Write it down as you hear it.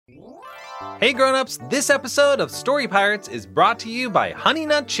Hey grown-ups, this episode of Story Pirates is brought to you by Honey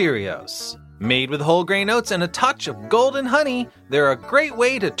Nut Cheerios. Made with whole grain oats and a touch of golden honey, they're a great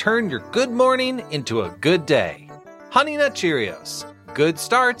way to turn your good morning into a good day. Honey Nut Cheerios. Good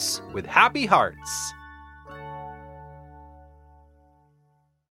starts with happy hearts.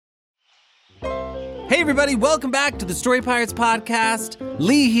 Hey everybody, welcome back to the Story Pirates podcast.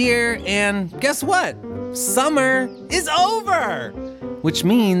 Lee here, and guess what? Summer is over! Which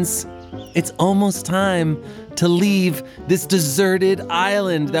means it's almost time to leave this deserted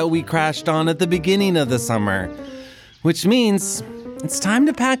island that we crashed on at the beginning of the summer. Which means it's time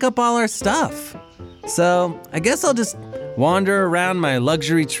to pack up all our stuff. So I guess I'll just wander around my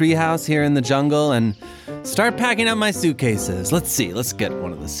luxury treehouse here in the jungle and start packing up my suitcases. Let's see, let's get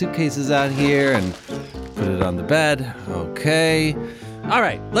one of the suitcases out here and put it on the bed. Okay. All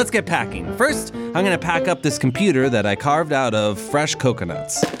right, let's get packing. First, I'm gonna pack up this computer that I carved out of fresh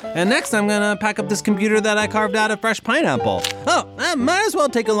coconuts. And next, I'm gonna pack up this computer that I carved out of fresh pineapple. Oh, I might as well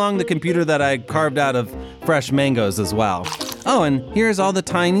take along the computer that I carved out of fresh mangoes as well. Oh, and here's all the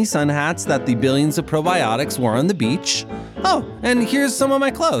tiny sun hats that the billions of probiotics wore on the beach. Oh, and here's some of my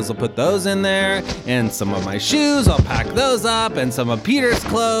clothes. I'll put those in there, and some of my shoes, I'll pack those up, and some of Peter's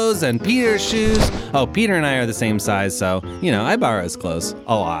clothes and Peter's shoes. Oh, Peter and I are the same size, so, I borrow his clothes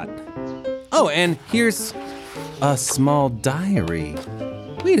a lot. Oh, and here's a small diary.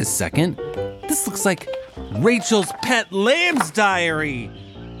 Wait a second, this looks like Rachel's pet lamb's diary.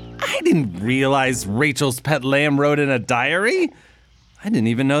 I didn't realize Rachel's pet lamb wrote in a diary. I didn't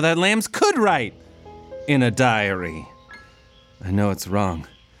even know that lambs could write in a diary. I know it's wrong.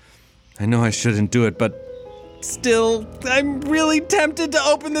 I know I shouldn't do it, but still, I'm really tempted to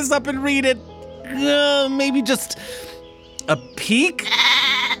open this up and read it. Maybe just a peek?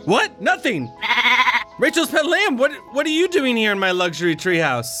 What? Nothing. Rachel's pet lamb, what are you doing here in my luxury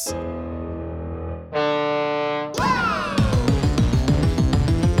treehouse?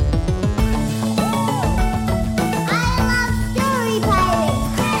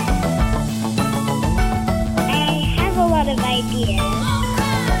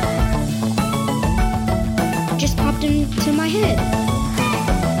 Just popped into my head.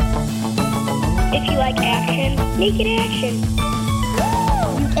 If you like action, make it action.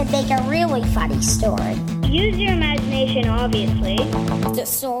 You can make a really funny story. Use your imagination, obviously. The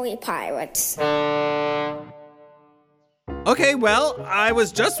Story Pirates. Okay, well, I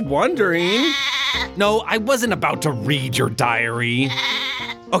was just wondering. No, I wasn't about to read your diary.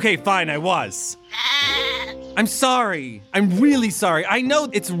 Okay, fine, I was. I'm sorry. I'm really sorry. I know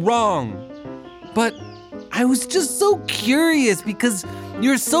it's wrong. But I was just so curious because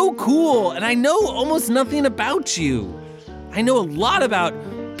you're so cool and I know almost nothing about you. I know a lot about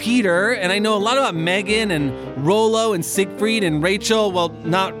Peter and I know a lot about Megan and Rollo and Siegfried and Rachel. Well,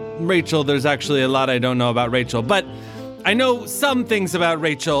 not Rachel. There's actually a lot I don't know about Rachel, but I know some things about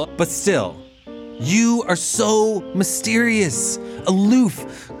Rachel. But still, you are so mysterious,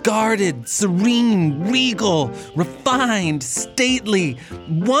 aloof, guarded, serene, regal, refined, stately,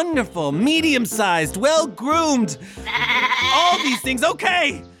 wonderful, medium-sized, well-groomed. All these things.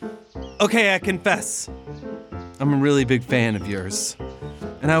 Okay, I confess. I'm a really big fan of yours.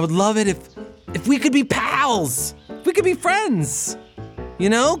 And I would love it if we could be pals. If we could be friends.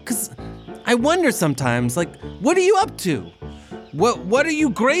 Because I wonder sometimes, what are you up to? What are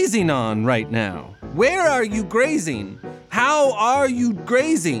you grazing on right now? Where are you grazing? How are you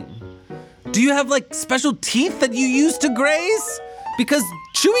grazing? Do you have special teeth that you use to graze? Because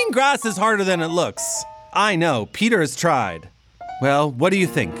chewing grass is harder than it looks. I know, Peter has tried. Well, what do you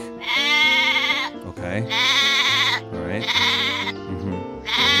think? Okay. All right. Mm-hmm.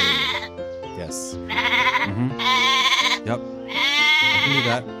 Yes. Mm-hmm. Yep. I can do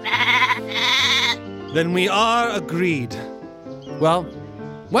that. Then we are agreed. Well,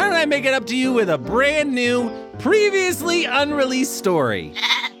 why don't I make it up to you with a brand new, previously unreleased story.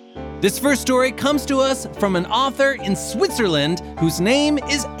 This first story comes to us from an author in Switzerland whose name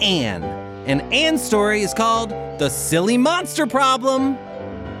is Anne. And Anne's story is called The Silly Monster Problem.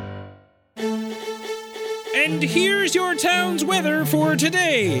 And here's your town's weather for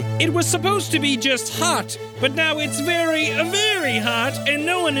today. It was supposed to be just hot, but now it's very, very hot, and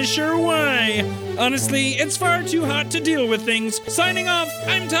no one is sure why. Honestly, it's far too hot to deal with things. Signing off,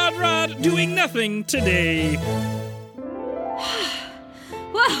 I'm Todd Rod, doing nothing today.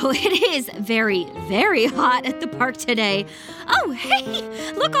 Whoa, it is very, very hot at the park today. Oh,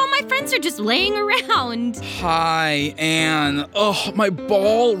 hey, look, all my friends are just laying around. Hi, Anne. Oh, my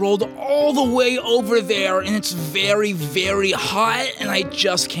ball rolled all the way over there, and it's very, very hot, and I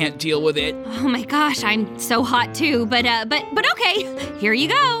just can't deal with it. Oh my gosh, I'm so hot too, but okay, here you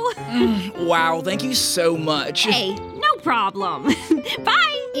go. Wow, thank you so much. Hey, no problem.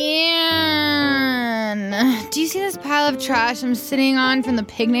 Bye. Anne, do you see this pile of trash I'm sitting on from the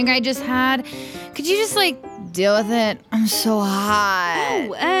picnic I just had? Could you just, deal with it? I'm so hot.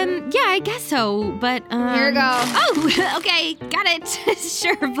 Oh, yeah, I guess so, but, Here you go. Oh, okay, got it.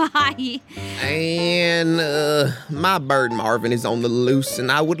 Sure, bye. And my bird Marvin is on the loose,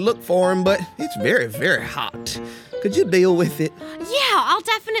 and I would look for him, but it's very, very hot. Could you deal with it? Yeah, I'll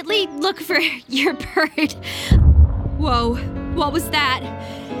definitely look for your bird. Whoa, what was that?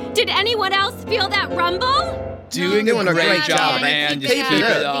 Did anyone else feel that rumble? Doing a great job, man. Just keep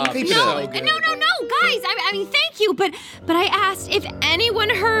it up. Keep it No, up. guys. I mean, thank you, but I asked if anyone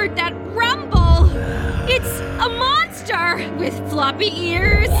heard that rumble. It's a monster with floppy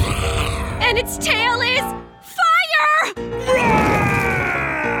ears, and its tail is fire.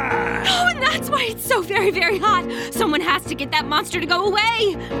 Oh, and that's why it's so very, very hot. Someone has to get that monster to go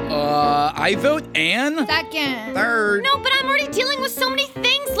away. I vote Anne. Second. Third. No, but I'm already dealing with so many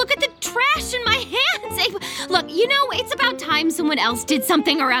things. Look at the trash in my hands. Look, it's about time someone else did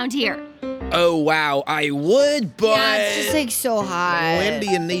something around here. Oh, wow, I would, but... Yeah, it's just so hot. When do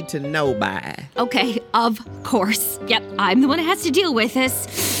you need to know by? Okay, of course. Yep, I'm the one who has to deal with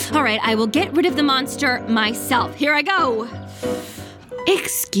this. All right, I will get rid of the monster myself. Here I go.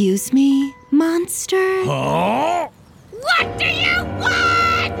 Excuse me, monster? Huh? What do you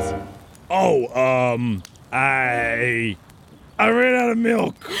want? Oh, I ran out of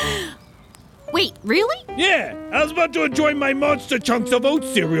milk. Wait, really? Yeah, I was about to enjoy my Monster Chunks of Oat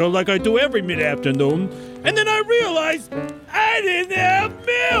cereal like I do every mid-afternoon, and then I realized I didn't have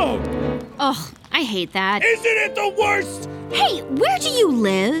milk! Ugh, I hate that. Isn't it the worst? Hey, where do you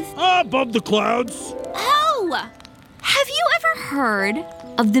live? Above the clouds. Oh! Have you ever heard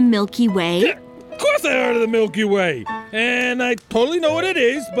of the Milky Way? Yeah, of course I heard of the Milky Way, and I totally know what it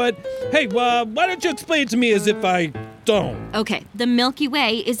is, but hey, why don't you explain it to me as if I don't? Okay, the Milky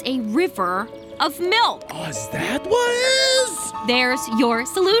Way is a river of milk. Oh, is that what it is? There's your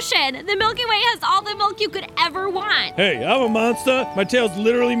solution. The Milky Way has all the milk you could ever want. Hey, I'm a monster. My tail's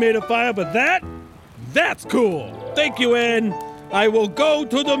literally made of fire, but that's cool. Thank you, Anne. I will go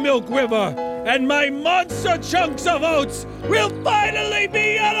to the Milk River, and my Monster Chunks of Oats will finally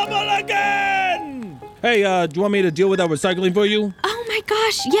be edible again! Hey, do you want me to deal with that recycling for you? Oh my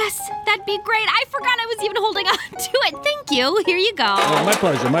gosh, yes, that'd be great. I forgot I was even holding on to it. Thank you. Here you go. Oh,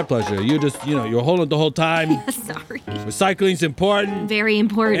 my pleasure. You just, you're holding it the whole time. Sorry. Recycling's important. Very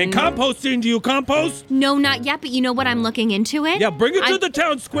important. And composting, do you compost? No, not yet, but you know what? I'm looking into it. Yeah, bring it to the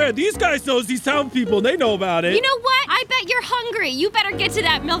town square. These guys knows these town people. They know about it. You know what? I bet you're hungry. You better get to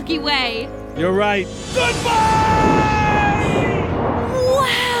that Milky Way. You're right. Goodbye!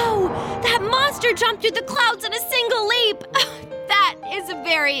 Wow! That monster jumped through the clouds in a single leap. That is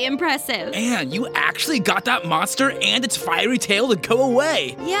very impressive. Anne, you actually got that monster and its fiery tail to go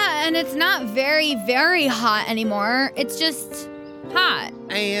away. Yeah, and it's not very, very hot anymore. It's just hot.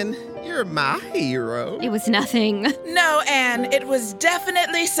 And you're my hero. It was nothing. No, Anne, it was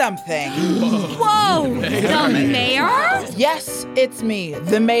definitely something. Whoa! The mayor? Yes, it's me,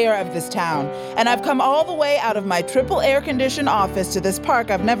 the mayor of this town. And I've come all the way out of my triple air-conditioned office to this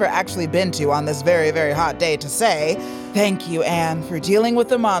park I've never actually been to on this very, very hot day to say, thank you, Anne, for dealing with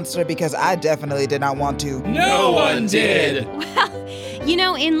the monster because I definitely did not want to. No one did.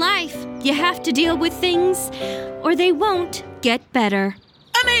 Well, in life, you have to deal with things or they won't get better.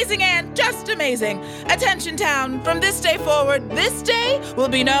 Amazing, Anne, just amazing. Attention, town. From this day forward, this day will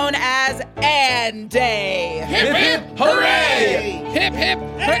be known as Anne Day. Hip, hip, hooray! Hip, hip,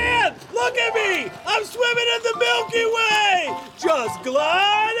 Anne, look at me! I'm swimming in the Milky Way! Just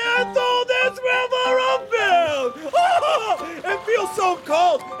glide and through this river of milk! Oh, it feels so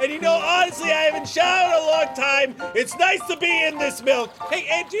cold! And honestly, I haven't showered in a long time. It's nice to be in this milk. Hey,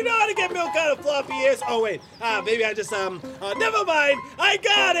 Anne, do you know how to get milk out of floppy ears? Oh, wait. Maybe I just, never mind. I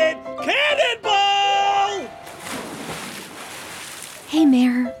got it! Cannonball! Hey,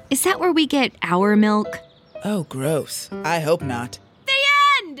 Mayor, is that where we get our milk? Oh, gross. I hope not. The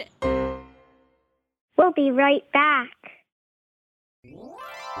end! We'll be right back.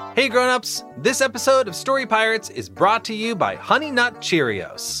 Hey grown-ups, this episode of Story Pirates is brought to you by Honey Nut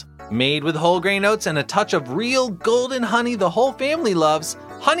Cheerios. Made with whole grain oats and a touch of real golden honey the whole family loves,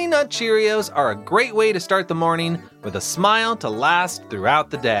 Honey Nut Cheerios are a great way to start the morning with a smile to last throughout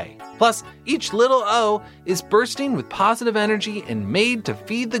the day. Plus, each little O is bursting with positive energy and made to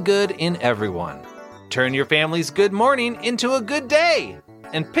feed the good in everyone. Turn your family's good morning into a good day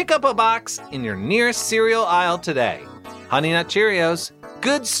and pick up a box in your nearest cereal aisle today. Honey Nut Cheerios,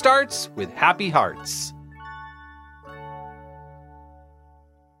 good starts with happy hearts.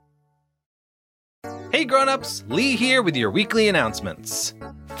 Hey grown-ups, Lee here with your weekly announcements.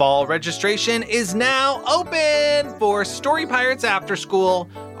 Fall registration is now open for Story Pirates After School,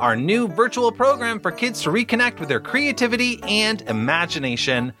 our new virtual program for kids to reconnect with their creativity and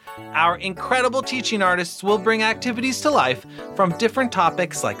imagination. Our incredible teaching artists will bring activities to life from different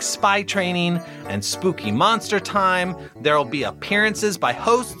topics like spy training and spooky monster time. There will be appearances by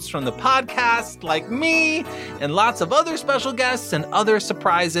hosts from the podcast like me and lots of other special guests and other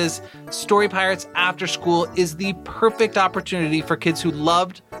surprises. Story Pirates After School is the perfect opportunity for kids who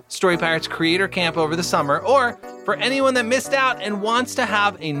loved Story Pirates Creator Camp over the summer, or for anyone that missed out and wants to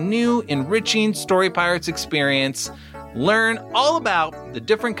have a new, enriching Story Pirates experience. Learn all about the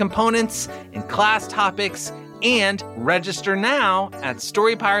different components and class topics and register now at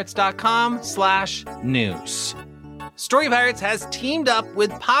storypirates.com/news. Story Pirates has teamed up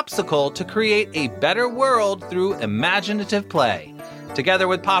with Popsicle to create a better world through imaginative play. Together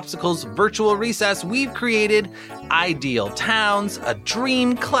with Popsicle's virtual recess, we've created ideal towns, a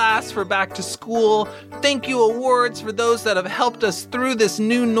dream class for back to school, thank you awards for those that have helped us through this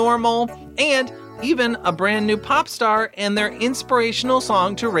new normal, and even a brand new pop star and their inspirational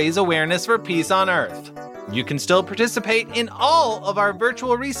song to raise awareness for peace on Earth. You can still participate in all of our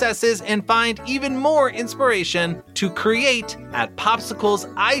virtual recesses and find even more inspiration to create at Popsicle's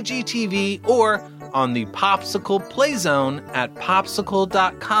IGTV or on the Popsicle Playzone at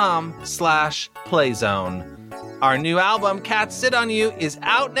popsicle.com/playzone. Our new album, Cats Sit on You, is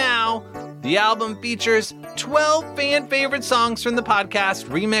out now. The album features 12 fan favorite songs from the podcast,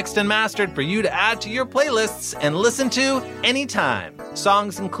 remixed and mastered for you to add to your playlists and listen to anytime.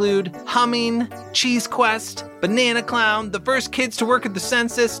 Songs include Humming, Cheese Quest, Banana Clown, The First Kids to Work at the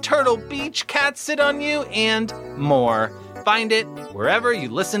Census, Turtle Beach, Cats Sit on You, and more. Find it wherever you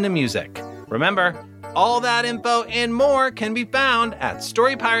listen to music. Remember, all that info and more can be found at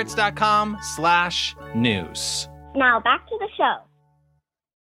storypirates.com/news. Now back to the show.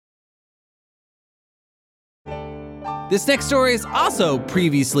 This next story is also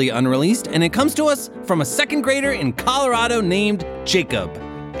previously unreleased, and it comes to us from a second grader in Colorado named Jacob.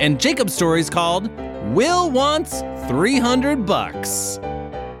 And Jacob's story is called Will Wants $300.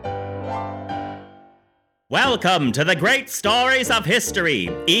 Welcome to the great stories of history.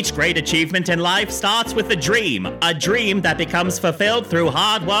 Each great achievement in life starts with a dream that becomes fulfilled through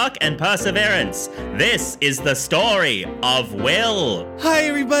hard work and perseverance. This is the story of Will. Hi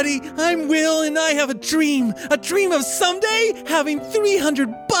everybody, I'm Will and I have a dream of someday having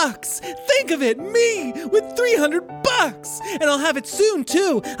 $300. Think of it, me with $300. And I'll have it soon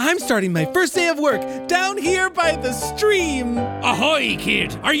too. I'm starting my first day of work down here by the stream. Ahoy,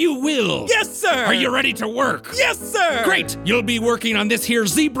 kid! Are you Will? Yes, sir! Are you ready to work? Yes, sir! Great! You'll be working on this here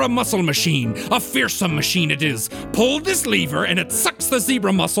zebra muscle machine. A fearsome machine it is. Pull this lever and it sucks the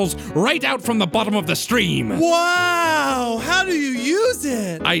zebra muscles right out from the bottom of the stream. Wow! How do you use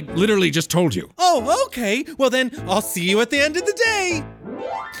it? I literally just told you. Oh, okay. Well then, I'll see you at the end of the day.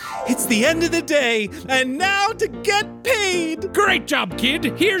 It's the end of the day, and now to get paid. Great job,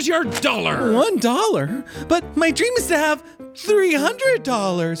 kid. Here's your $1. $1? But my dream is to have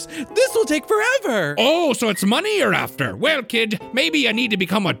 $300. This will take forever. Oh, so it's money you're after. Well, kid, maybe I need to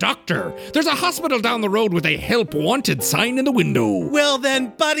become a doctor. There's a hospital down the road with a help wanted sign in the window. Well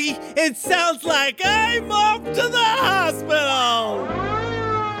then, buddy, it sounds like I'm off to the hospital.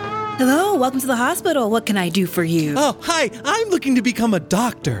 Hello, welcome to the hospital. What can I do for you? Oh, hi. I'm looking to become a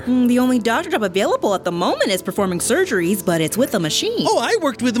doctor. The only doctor job available at the moment is performing surgeries, but it's with a machine. Oh, I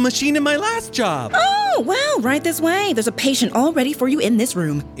worked with a machine in my last job. Oh, wow, right this way. There's a patient all ready for you in this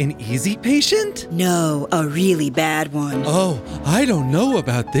room. An easy patient? No, a really bad one. Oh, I don't know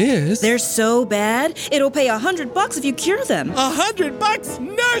about this. They're so bad, it'll pay $100 if you cure them. $100?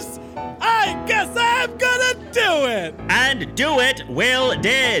 Nurse! I guess I'm gonna do it! And do it, Will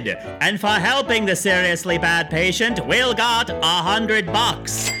did. And for helping the seriously bad patient, Will got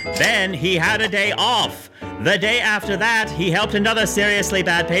 $100. Then he had a day off. The day after that, he helped another seriously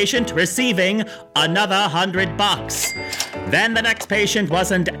bad patient, receiving another $100. Then the next patient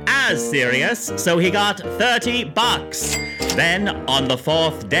wasn't as serious, so he got $30. Then, on the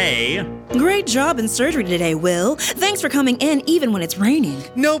fourth day... Great job in surgery today, Will. Thanks for coming in even when it's raining.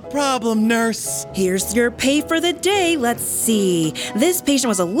 No problem, nurse. Here's your pay for the day. Let's see. This patient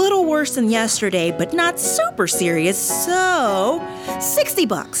was a little worse than yesterday, but not super serious, so... $60.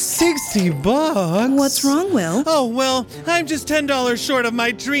 $60? What's wrong, Will? Oh, well, I'm just $10 short of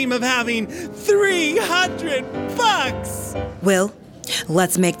my dream of having $300. Will,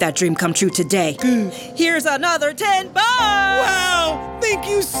 let's make that dream come true today. Here's another $10. Wow! Thank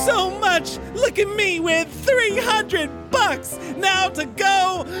you so much. Look at me with $300. Now to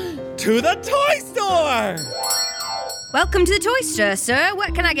go to the toy store! Welcome to the toy store, sir.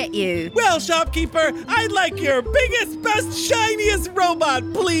 What can I get you? Well, shopkeeper, I'd like your biggest, best, shiniest robot,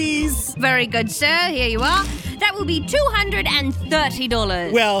 please. Very good, sir. Here you are. That will be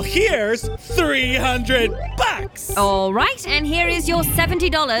 $230. Well, here's $300. All right, and here is your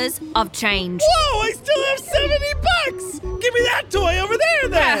 $70 of change. Whoa, I still have $70. Give me that toy over there,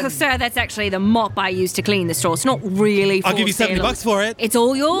 then. Well, sir, that's actually the mop I used to clean the store. It's not really for I'll give you $70 for it. It's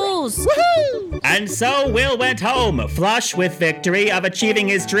all yours. Woohoo! And so Will went home, flush with victory of achieving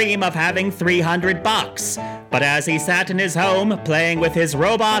his dream of having $300. But as he sat in his home, playing with his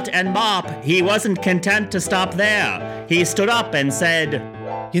robot and mop, he wasn't content to stop there. He stood up and said,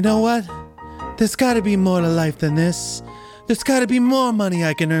 You know what? There's gotta be more to life than this. There's gotta be more money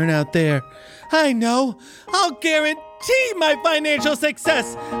I can earn out there. I know. I'll guarantee my financial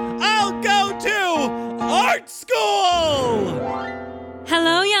success. I'll go to art school!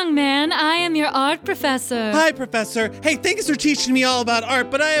 Hello, young man. I am your art professor. Hi, Professor. Hey, thanks for teaching me all about art,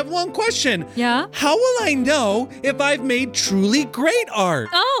 but I have one question. Yeah? How will I know if I've made truly great art?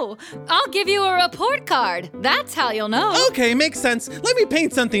 Oh, I'll give you a report card. That's how you'll know. Okay, makes sense. Let me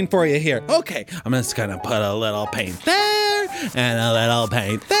paint something for you here. Okay, I'm just gonna put a little paint there, and a little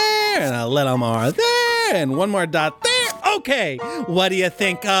paint there, and a little more there, and one more dot there. Okay, what do you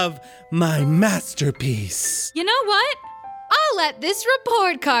think of my masterpiece? You know what? I'll let this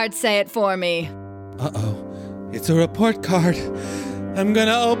report card say it for me. Uh-oh, it's a report card. I'm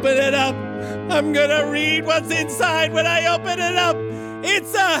gonna open it up. I'm gonna read what's inside when I open it up.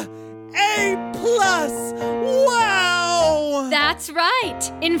 It's a A+. Wow! That's right.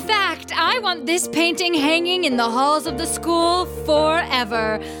 In fact, I want this painting hanging in the halls of the school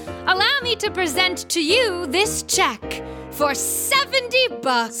forever. Allow me to present to you this check for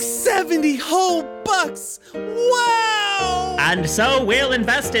 $70. 70 whole bucks! Wow! And so Will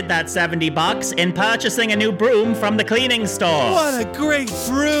invested that $70 in purchasing a new broom from the cleaning store. What a great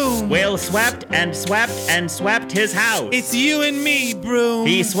broom! Will swept and swept and swept his house. It's you and me, broom.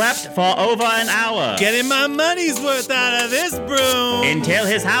 He swept for over an hour. Getting my money's worth out of this broom. Until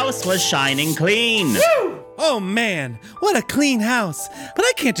his house was shining clean. Woo! Oh man, what a clean house. But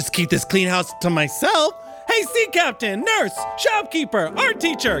I can't just keep this clean house to myself. Hey, sea captain, nurse, shopkeeper, art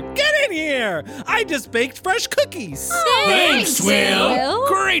teacher, get in here! I just baked fresh cookies. Thanks, Will.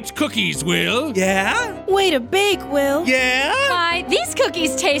 Great cookies, Will. Yeah? Way to bake, Will. Yeah? Why, these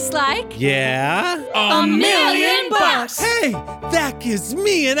cookies taste like... Yeah? $1,000,000. Hey, that gives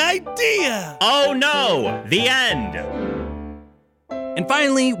me an idea. Oh no, the end. And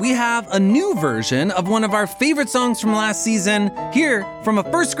finally, we have a new version of one of our favorite songs from last season. Here, from a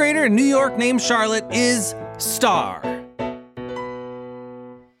first grader in New York named Charlotte, is Star.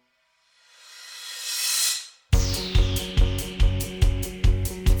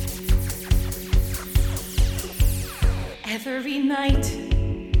 Every night,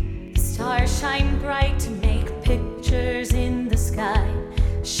 the stars shine bright to make pictures in the sky,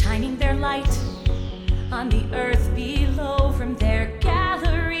 shining their light on the earth below from their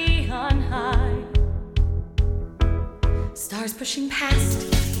gallery on high. Stars pushing past,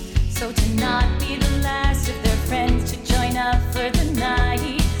 so to not be the last of their friends to join up for the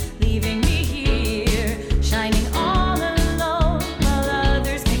night, leaving me here, shining all alone while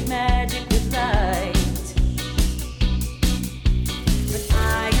others make magic with light. But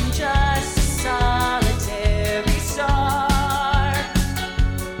I am just a solitary star,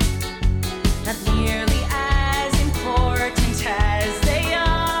 not nearly as important as they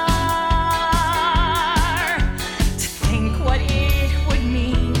are. To think what it would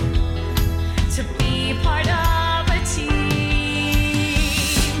mean to be part of a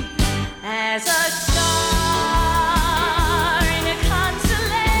team, as a star in a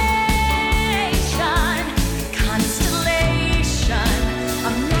constellation, a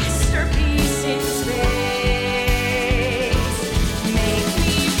masterpiece in space. Make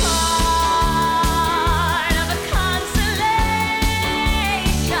me part of a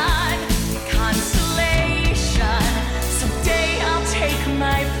constellation. Someday I'll take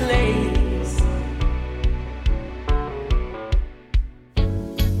my place.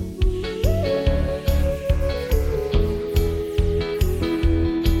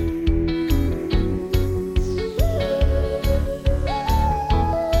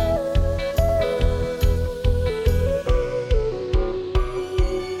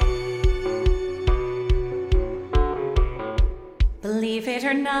 Believe it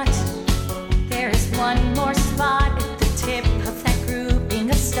or not, there is one more spot at the tip of that grouping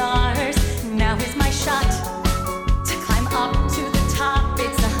of stars. Now is my shot to climb up to the top.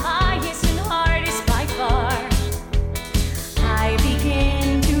 It's the highest and hardest by far. I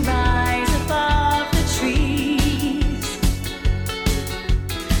begin to rise.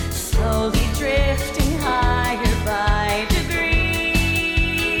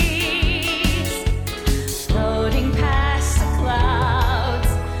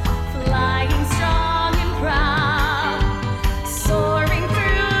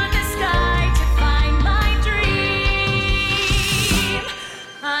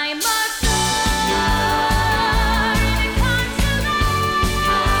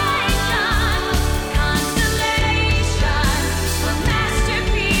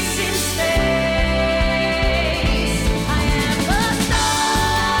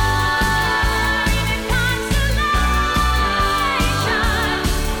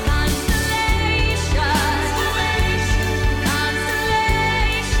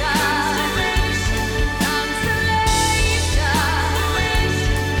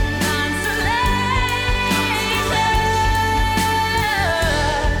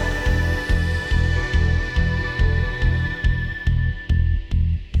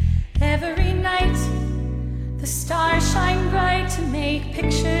 to make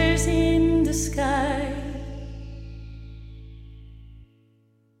pictures in the sky.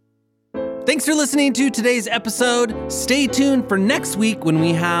 Thanks for listening to today's episode. Stay tuned for next week when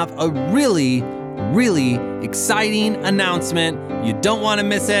we have a really, really exciting announcement. You don't want to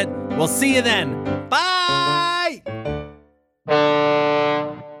miss it. We'll see you then. Bye!